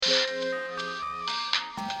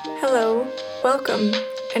Hello, welcome,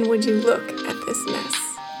 and would you look at this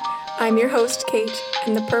mess? I'm your host, Kate,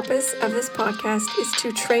 and the purpose of this podcast is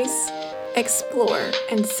to trace, explore,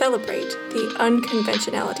 and celebrate the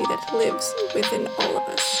unconventionality that lives within all of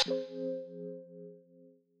us.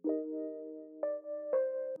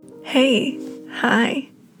 Hey, hi,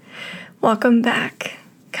 welcome back.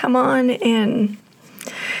 Come on in.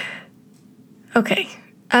 Okay,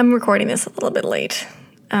 I'm recording this a little bit late.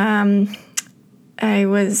 I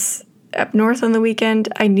was up north on the weekend.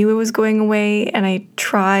 I knew I was going away, and I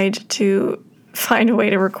tried to find a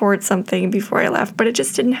way to record something before I left, but it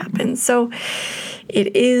just didn't happen. So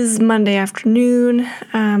it is Monday afternoon.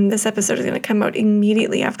 This episode is going to come out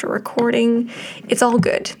immediately after recording. It's all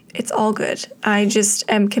good. It's all good. I just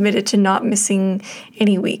am committed to not missing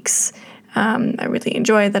any weeks. I really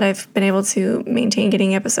enjoy that I've been able to maintain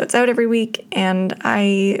getting episodes out every week, and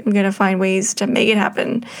I am going to find ways to make it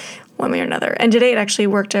happen one way or another. And today it actually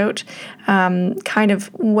worked out kind of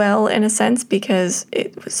well in a sense because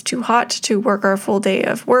it was too hot to work our full day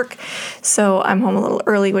of work. So I'm home a little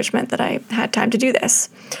early, which meant that I had time to do this.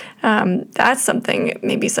 That's something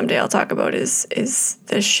maybe someday I'll talk about is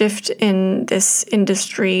the shift in this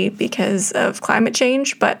industry because of climate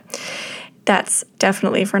change, but that's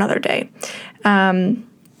definitely for another day.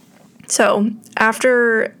 So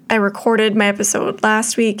after I recorded my episode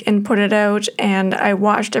last week and put it out and I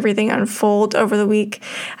watched everything unfold over the week,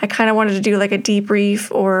 I kind of wanted to do like a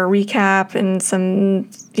debrief or a recap and some,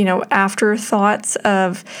 afterthoughts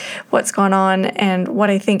of what's gone on and what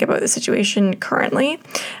I think about the situation currently.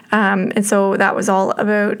 And so that was all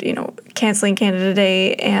about, canceling Canada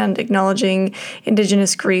Day and acknowledging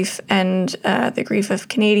Indigenous grief and the grief of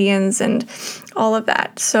Canadians and all of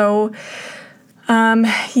that. So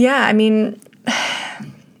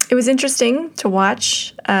it was interesting to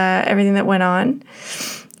watch everything that went on.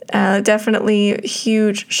 Definitely a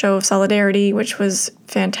huge show of solidarity, which was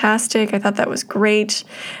fantastic. I thought that was great.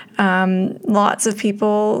 Lots of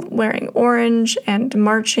people wearing orange and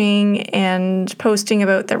marching and posting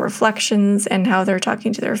about their reflections and how they're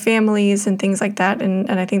talking to their families and things like that.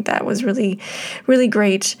 And I think that was really, really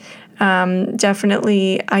great.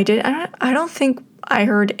 Definitely, I don't think I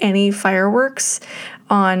heard any fireworks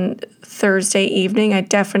on Thursday evening. I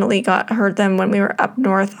definitely heard them when we were up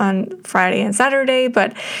north on Friday and Saturday.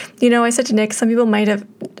 But, I said to Nick, some people might have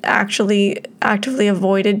actually actively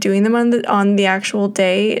avoided doing them on the actual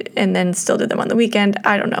day and then still did them on the weekend.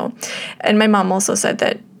 I don't know. And my mom also said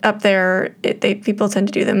that up there, people tend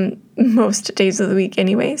to do them most days of the week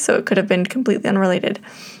anyway, so it could have been completely unrelated.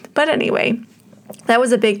 But anyway, that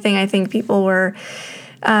was a big thing I think people were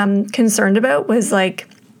concerned about was like,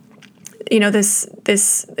 this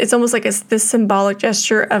it's almost like this symbolic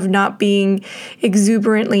gesture of not being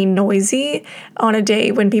exuberantly noisy on a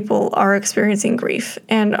day when people are experiencing grief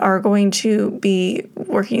and are going to be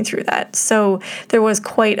working through that. So there was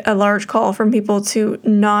quite a large call from people to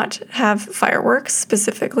not have fireworks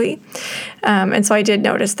specifically. And so I did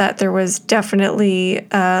notice that there was definitely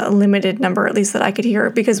a limited number, at least that I could hear,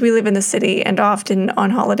 because we live in the city and often on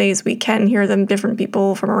holidays we can hear them. Different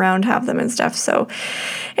people from around have them and stuff. So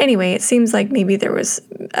anyway, it seems like maybe there was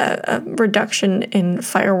a reduction in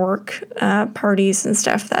firework parties and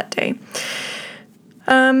stuff that day.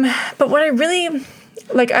 But what I really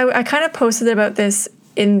I kind of posted about this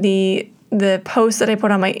in the post that I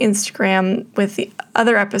put on my Instagram with the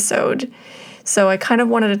other episode. So I kind of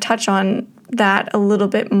wanted to touch on that a little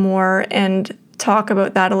bit more and talk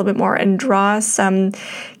about that a little bit more and draw some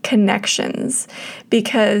connections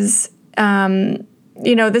because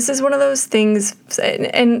this is one of those things,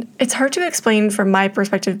 and it's hard to explain from my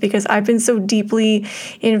perspective because I've been so deeply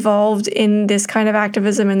involved in this kind of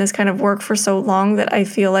activism and this kind of work for so long that I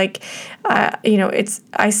feel like,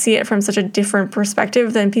 I see it from such a different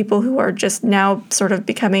perspective than people who are just now sort of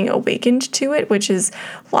becoming awakened to it, which is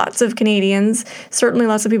lots of Canadians, certainly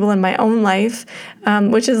lots of people in my own life,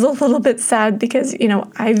 which is a little bit sad because,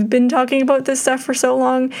 I've been talking about this stuff for so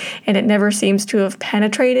long and it never seems to have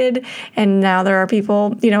penetrated. And now there are people,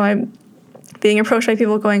 I'm being approached by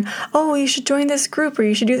people going, oh, you should join this group or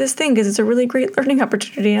you should do this thing because it's a really great learning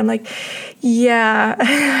opportunity. And I'm like, yeah,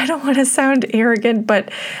 I don't want to sound arrogant, but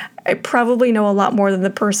I probably know a lot more than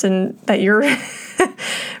the person that you're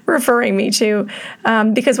referring me to.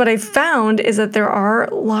 Because what I've found is that there are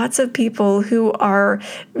lots of people who are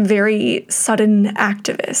very sudden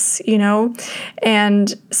activists,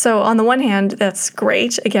 And so on the one hand, that's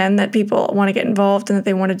great, again, that people want to get involved and that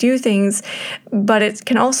they want to do things. But it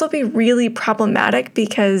can also be really problematic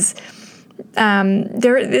because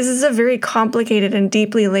this is a very complicated and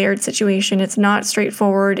deeply layered situation. It's not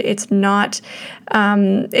straightforward. It's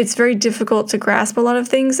very difficult to grasp a lot of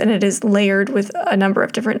things, and it is layered with a number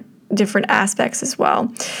of different aspects as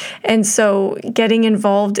well. And so getting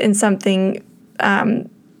involved in something,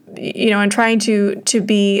 and trying to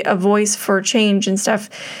be a voice for change and stuff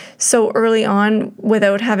so early on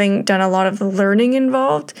without having done a lot of the learning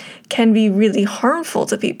involved can be really harmful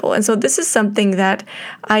to people. And so this is something that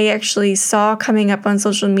I actually saw coming up on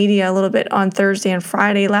social media a little bit on Thursday and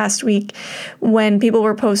Friday last week, when people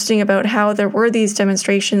were posting about how there were these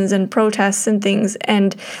demonstrations and protests and things,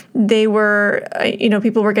 and they were,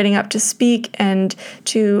 people were getting up to speak and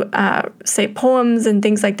to say poems and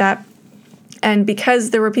things like that. And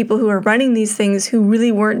because there were people who were running these things who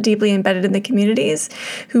really weren't deeply embedded in the communities,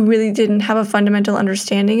 who really didn't have a fundamental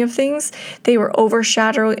understanding of things, they were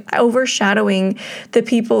overshadowing the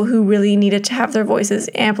people who really needed to have their voices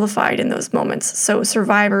amplified in those moments. So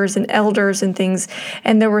survivors and elders and things.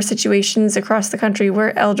 And there were situations across the country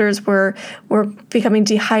where elders were becoming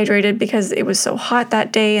dehydrated because it was so hot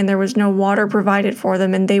that day and there was no water provided for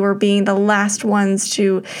them, and they were being the last ones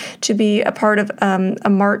to be a part of a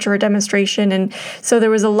march or a demonstration. And so there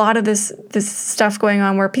was a lot of this stuff going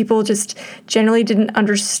on where people just generally didn't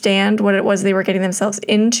understand what it was they were getting themselves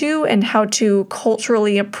into and how to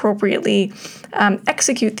culturally appropriately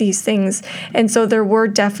execute these things. And so there were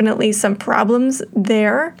definitely some problems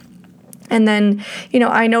there. And then,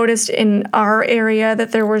 I noticed in our area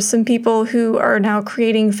that there were some people who are now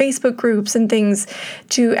creating Facebook groups and things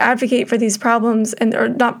to advocate for these problems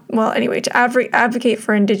to advocate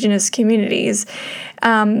for Indigenous communities.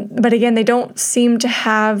 But again, they don't seem to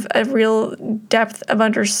have a real depth of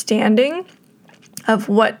understanding of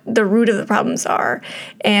what the root of the problems are.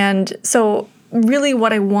 And so really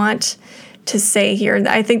what I want to say here, and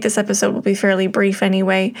I think this episode will be fairly brief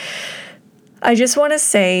anyway, I just want to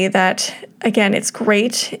say that, again, it's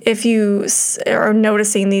great if you are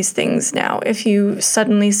noticing these things now, if you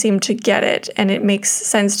suddenly seem to get it and it makes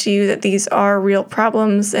sense to you that these are real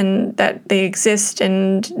problems and that they exist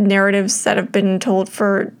and narratives that have been told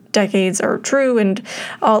for decades are true and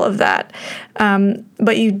all of that.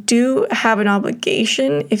 But you do have an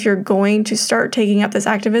obligation, if you're going to start taking up this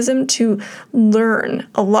activism, to learn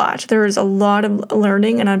a lot. There is a lot of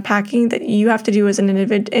learning and unpacking that you have to do as an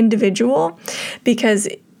individual, because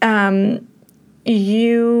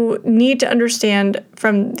you need to understand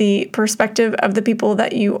from the perspective of the people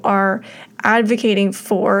that you are advocating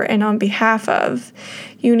for and on behalf of.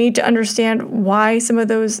 You need to understand why some of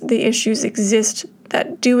the issues exist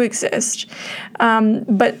that do exist.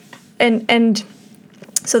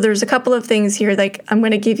 So there's a couple of things here, like I'm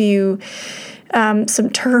going to give you some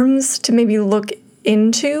terms to maybe look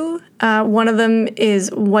into. One of them is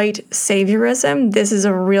white saviorism. This is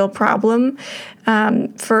a real problem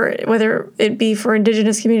for whether it be for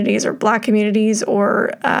Indigenous communities or Black communities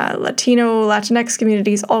or Latinx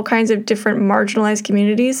communities, all kinds of different marginalized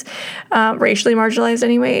communities, racially marginalized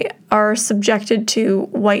anyway, are subjected to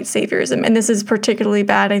white saviorism. And this is particularly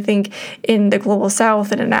bad, I think, in the global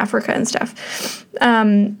South and in Africa and stuff.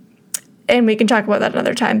 And we can talk about that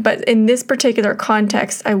another time. But in this particular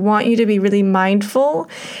context, I want you to be really mindful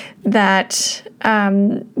that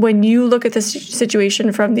when you look at this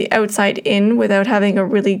situation from the outside in without having a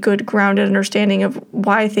really good grounded understanding of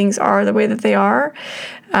why things are the way that they are,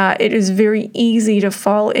 it is very easy to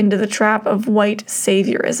fall into the trap of white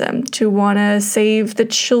saviorism, to want to save the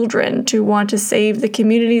children, to want to save the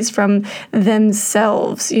communities from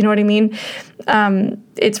themselves. You know what I mean?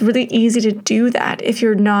 It's really easy to do that if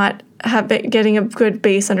you're not getting a good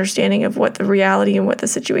base understanding of what the reality and what the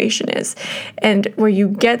situation is. And where you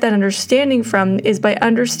get that understanding from is by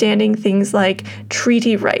understanding things like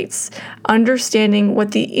treaty rights, understanding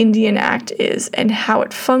what the Indian Act is and how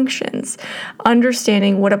it functions,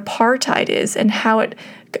 understanding what apartheid is and how it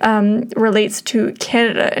relates to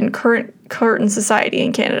Canada and current society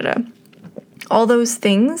in Canada. All those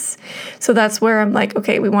things. So that's where I'm like,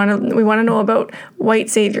 okay, we want to know about white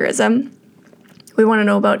saviorism. We want to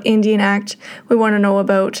know about Indian Act. We want to know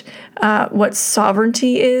about what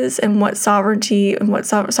sovereignty is and what sovereignty and what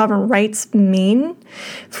sovereign rights mean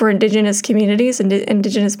for Indigenous communities and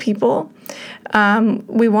Indigenous people.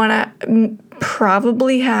 We want to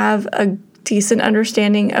probably have a decent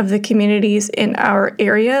understanding of the communities in our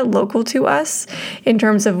area local to us in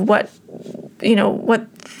terms of what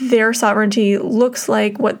their sovereignty looks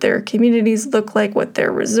like, what their communities look like, what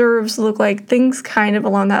their reserves look like, things kind of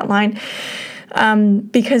along that line.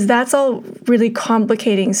 Because that's all really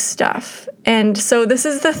complicating stuff. And so this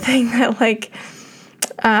is the thing that, like,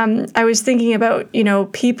 I was thinking about,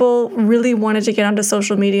 people really wanted to get onto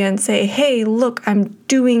social media and say, hey, look, I'm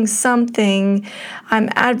doing something. I'm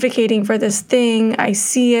advocating for this thing. I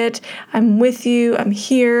see it. I'm with you. I'm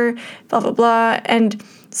here, blah, blah, blah. And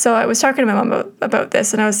so I was talking to my mom about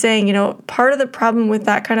this, and I was saying, part of the problem with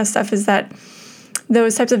that kind of stuff is that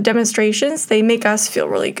those types of demonstrations, they make us feel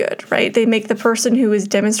really good, right? They make the person who is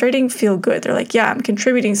demonstrating feel good. They're like, yeah, I'm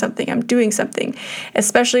contributing something, I'm doing something,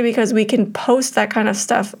 especially because we can post that kind of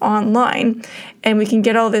stuff online and we can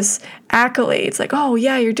get all this accolades like, oh,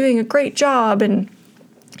 yeah, you're doing a great job. And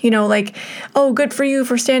like, oh, good for you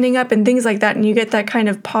for standing up and things like that. And you get that kind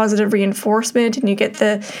of positive reinforcement and you get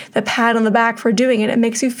the pat on the back for doing it. It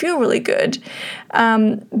makes you feel really good.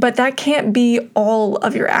 But that can't be all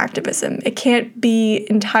of your activism. It can't be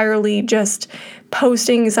entirely just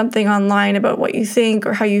posting something online about what you think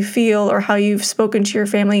or how you feel or how you've spoken to your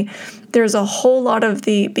family. There's a whole lot of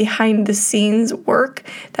the behind the scenes work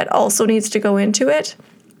that also needs to go into it.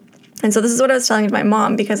 And so this is what I was telling my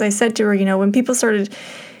mom, because I said to her, when people started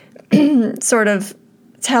sort of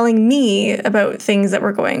telling me about things that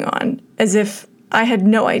were going on as if I had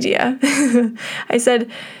no idea. I said,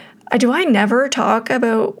 do I never talk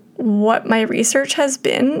about what my research has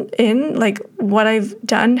been in, like what I've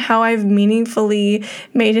done, how I've meaningfully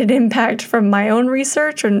made an impact from my own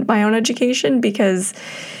research and my own education? Because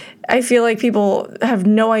I feel like people have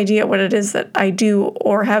no idea what it is that I do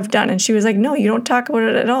or have done. And she was like, no, you don't talk about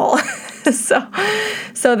it at all.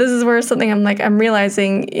 So this is where I'm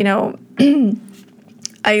realizing,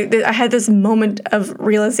 I had this moment of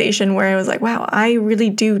realization where I was like, wow, I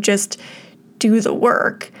really do just do the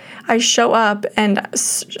work. I show up and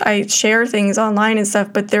I share things online and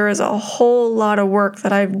stuff, but there is a whole lot of work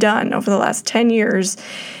that I've done over the last 10 years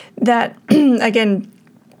that, again,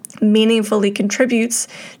 meaningfully contributes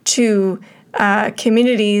to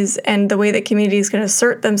communities and the way that communities can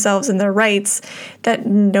assert themselves and their rights that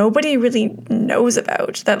nobody really knows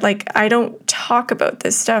about, that I don't talk about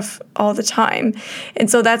this stuff all the time.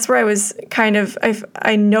 And so that's where I was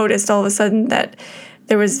I noticed all of a sudden that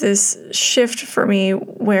there was this shift for me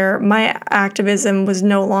where my activism was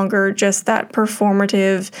no longer just that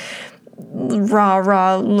performative,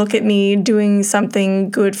 rah, look at me doing something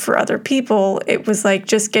good for other people. It was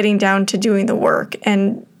just getting down to doing the work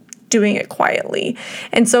and doing it quietly.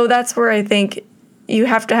 And so that's where I think you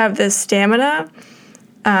have to have this stamina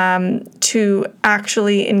to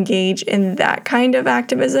actually engage in that kind of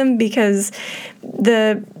activism, because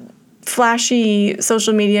the flashy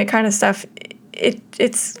social media kind of stuff,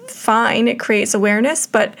 it's fine. It creates awareness,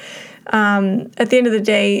 but at the end of the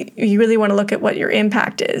day, you really want to look at what your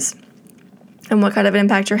impact is and what kind of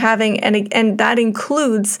impact you're having. And that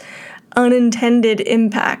includes unintended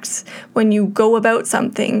impacts when you go about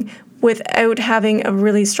something without having a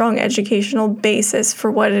really strong educational basis for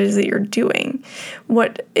what it is that you're doing,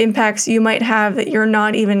 what impacts you might have that you're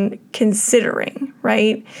not even considering,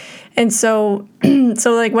 right? And so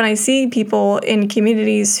when I see people in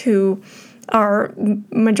communities who are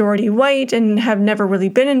majority white and have never really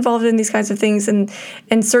been involved in these kinds of things, and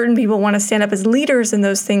certain people want to stand up as leaders in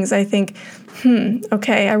those things, I think,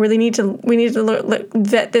 okay, we need to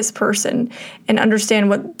vet this person and understand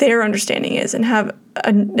what their understanding is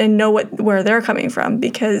and know where they're coming from,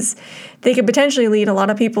 because they could potentially lead a lot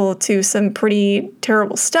of people to some pretty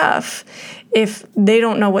terrible stuff if they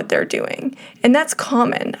don't know what they're doing. And that's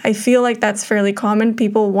common. I feel like that's fairly common.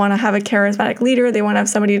 People want to have a charismatic leader. They want to have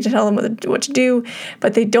somebody to tell them what to do,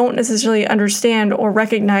 but they don't necessarily understand or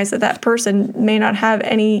recognize that person may not have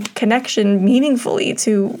any connection meaningfully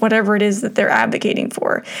to whatever it is that they're advocating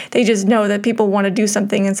for. They just know that people want to do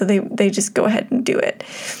something, and so they just go ahead and do it.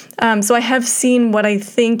 So I have seen what I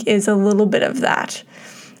think is a little bit of that.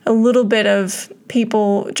 A little bit of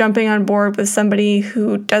people jumping on board with somebody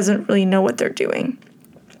who doesn't really know what they're doing.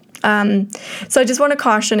 So I just want to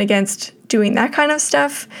caution against doing that kind of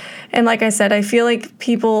stuff. And like I said, I feel like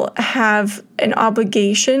people have an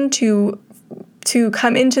obligation to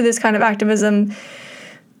come into this kind of activism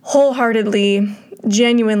wholeheartedly,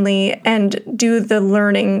 genuinely, and do the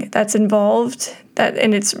learning that's involved.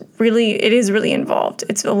 And it is really involved.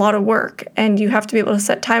 It's a lot of work, and you have to be able to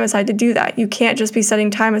set time aside to do that. You can't just be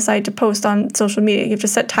setting time aside to post on social media. You have to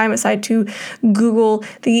set time aside to Google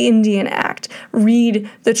the Indian Act, read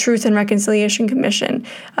the Truth and Reconciliation Commission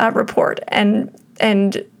report, and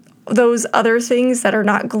those other things that are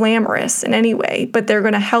not glamorous in any way, but they're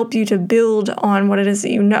going to help you to build on what it is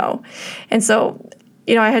that you know. And so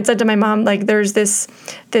I had said to my mom, like, there's this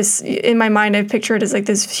in my mind, I've pictured as like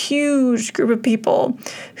this huge group of people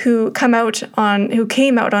who came out on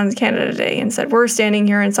Canada Day and said, we're standing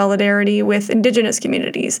here in solidarity with Indigenous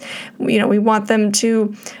communities. We want them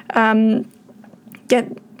to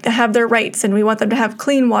have their rights, and we want them to have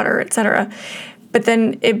clean water, etc. But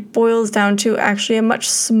then it boils down to actually a much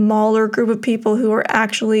smaller group of people who are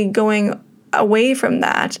actually going away from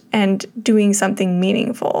that and doing something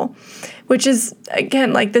meaningful, which is,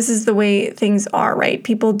 again, like, this is the way things are, right?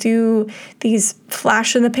 People do these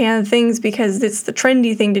flash in the pan things because it's the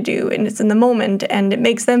trendy thing to do and it's in the moment and it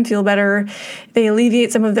makes them feel better. They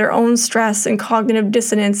alleviate some of their own stress and cognitive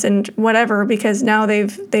dissonance and whatever because now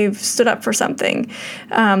they've stood up for something.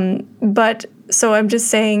 So I'm just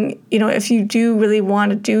saying, if you do really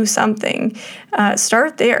want to do something,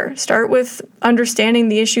 start there. Start with understanding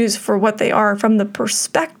the issues for what they are from the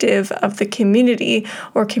perspective of the community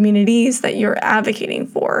or communities that you're advocating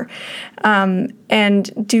for.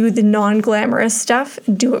 And do the non-glamorous stuff,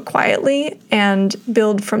 do it quietly, and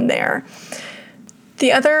build from there.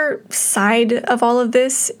 The other side of all of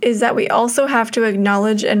this is that we also have to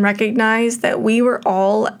acknowledge and recognize that we were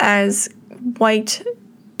all, as white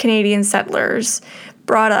Canadian settlers,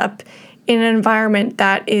 brought up in an environment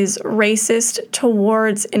that is racist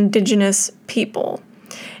towards Indigenous people.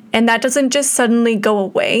 And that doesn't just suddenly go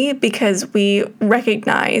away because we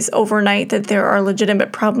recognize overnight that there are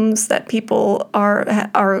legitimate problems that people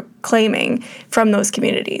are claiming from those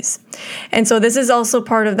communities. And so this is also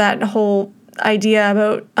part of that whole idea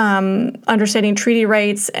about understanding treaty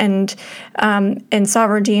rights and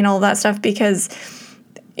sovereignty and all that stuff, because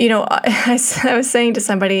I was saying to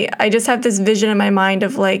somebody, I just have this vision in my mind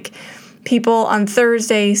of like people on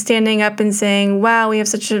Thursday standing up and saying, wow, we have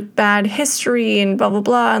such a bad history and blah, blah,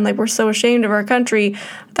 blah. And like, we're so ashamed of our country.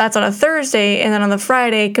 That's on a Thursday. And then on the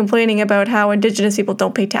Friday, complaining about how Indigenous people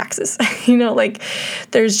don't pay taxes.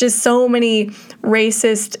 There's just so many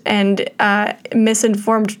racist and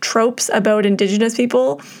misinformed tropes about Indigenous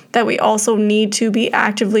people that we also need to be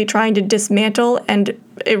actively trying to dismantle and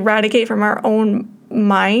eradicate from our own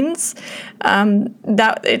minds.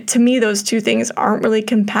 To me, those two things aren't really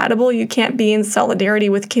compatible. You can't be in solidarity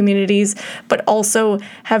with communities, but also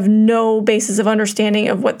have no basis of understanding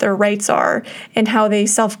of what their rights are and how they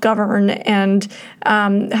self-govern and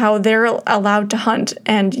how they're allowed to hunt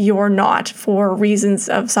and you're not for reasons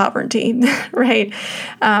of sovereignty, right?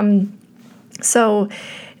 So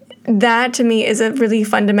that to me is a really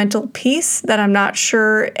fundamental piece that I'm not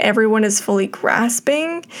sure everyone is fully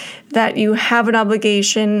grasping, that you have an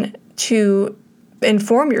obligation to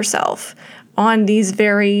inform yourself on these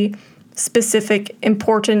very specific,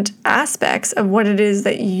 important aspects of what it is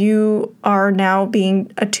that you are now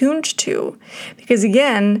being attuned to. Because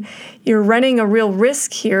again, you're running a real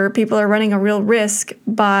risk here. People are running a real risk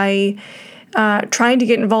by trying to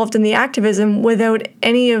get involved in the activism without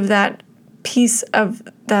any of that piece of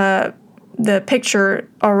the picture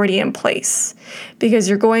already in place, because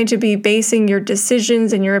you're going to be basing your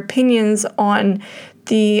decisions and your opinions on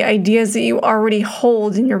the ideas that you already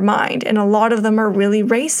hold in your mind. And a lot of them are really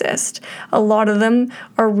racist. A lot of them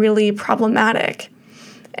are really problematic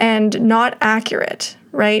and not accurate,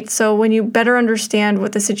 right? So when you better understand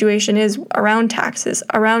what the situation is around taxes,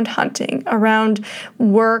 around hunting, around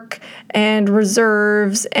work and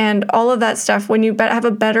reserves and all of that stuff, when you have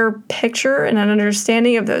a better picture and an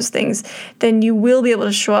understanding of those things, then you will be able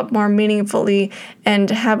to show up more meaningfully and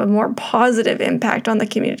have a more positive impact on the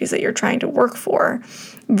communities that you're trying to work for,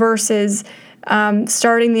 versus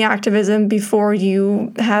starting the activism before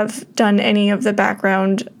you have done any of the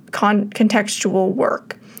background contextual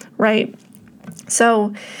work, right?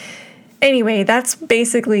 So anyway, that's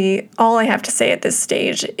basically all I have to say at this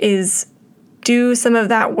stage is do some of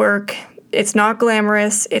that work. It's not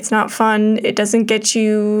glamorous. It's not fun. It doesn't get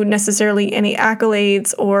you necessarily any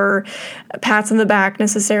accolades or pats on the back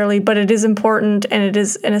necessarily, but it is important and it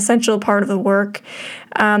is an essential part of the work.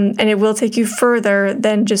 And it will take you further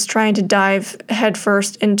than just trying to dive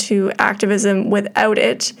headfirst into activism without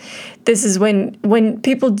it. This is when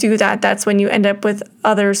people do that, that's when you end up with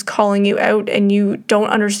others calling you out and you don't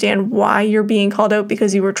understand why you're being called out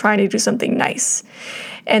because you were trying to do something nice.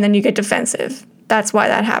 And then you get defensive. That's why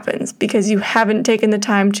that happens, because you haven't taken the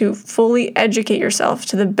time to fully educate yourself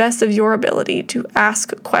to the best of your ability, to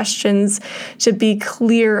ask questions, to be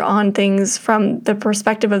clear on things from the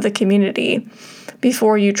perspective of the community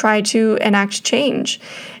before you try to enact change.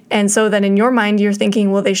 And so then in your mind, you're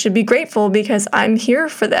thinking, well, they should be grateful because I'm here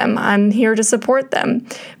for them. I'm here to support them.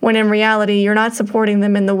 When in reality, you're not supporting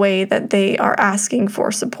them in the way that they are asking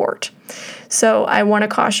for support. So I want to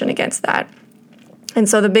caution against that. And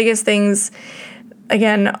so the biggest things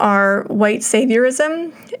again, are white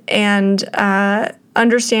saviorism and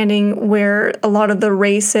understanding where a lot of the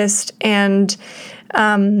racist and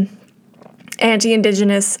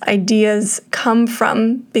anti-Indigenous ideas come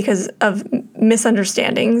from because of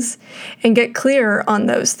misunderstandings, and get clear on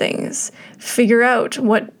those things. Figure out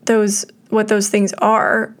what those things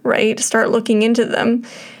are, right? Start looking into them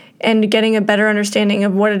and getting a better understanding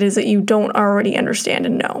of what it is that you don't already understand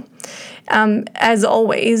and know. As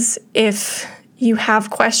always, if you have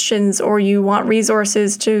questions or you want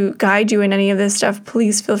resources to guide you in any of this stuff,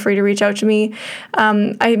 please feel free to reach out to me.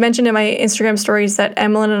 I mentioned in my Instagram stories that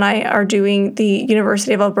Emmeline and I are doing the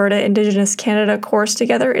University of Alberta Indigenous Canada course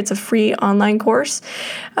together. It's a free online course.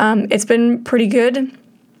 It's been pretty good.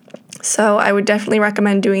 So I would definitely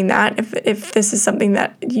recommend doing that if this is something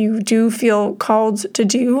that you do feel called to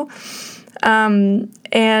do.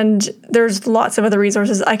 And there's lots of other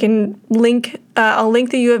resources. I can link, I'll link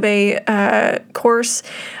the U of A course.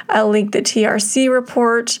 I'll link the TRC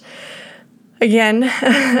report again.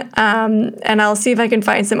 And I'll see if I can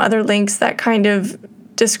find some other links that kind of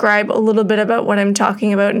describe a little bit about what I'm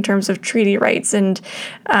talking about in terms of treaty rights and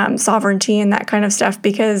sovereignty and that kind of stuff.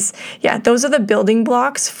 Because, yeah, those are the building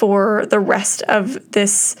blocks for the rest of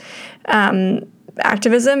this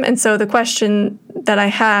activism. And so the question that I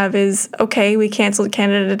have is, okay, we canceled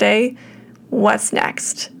Canada Today. What's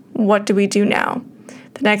next? What do we do now?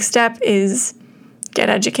 The next step is get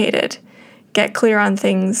educated, get clear on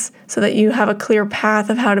things so that you have a clear path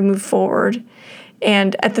of how to move forward.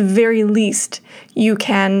 And at the very least, you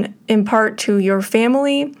can impart to your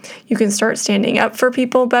family. You can start standing up for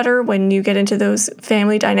people better when you get into those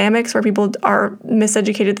family dynamics where people are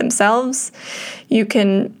miseducated themselves. You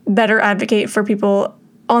can better advocate for people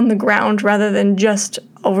on the ground rather than just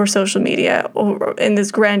over social media or in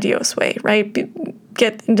this grandiose way, right?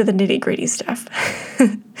 Get into the nitty-gritty stuff.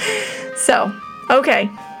 So, okay.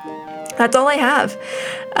 That's all I have.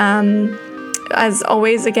 As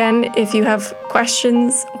always, again, if you have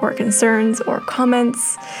questions or concerns or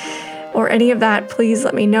comments or any of that, please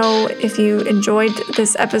let me know. If you enjoyed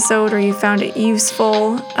this episode or you found it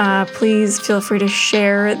useful, please feel free to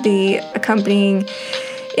share the accompanying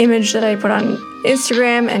image that I put on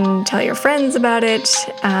Instagram and tell your friends about it.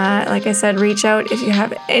 Like I said, reach out if you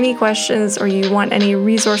have any questions or you want any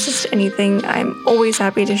resources to anything. I'm always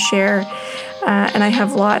happy to share, and I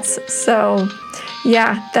have lots. So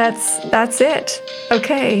yeah, that's it.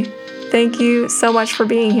 Okay. Thank you so much for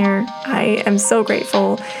being here. I am so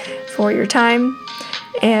grateful for your time,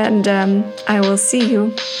 and I will see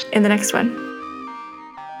you in the next one.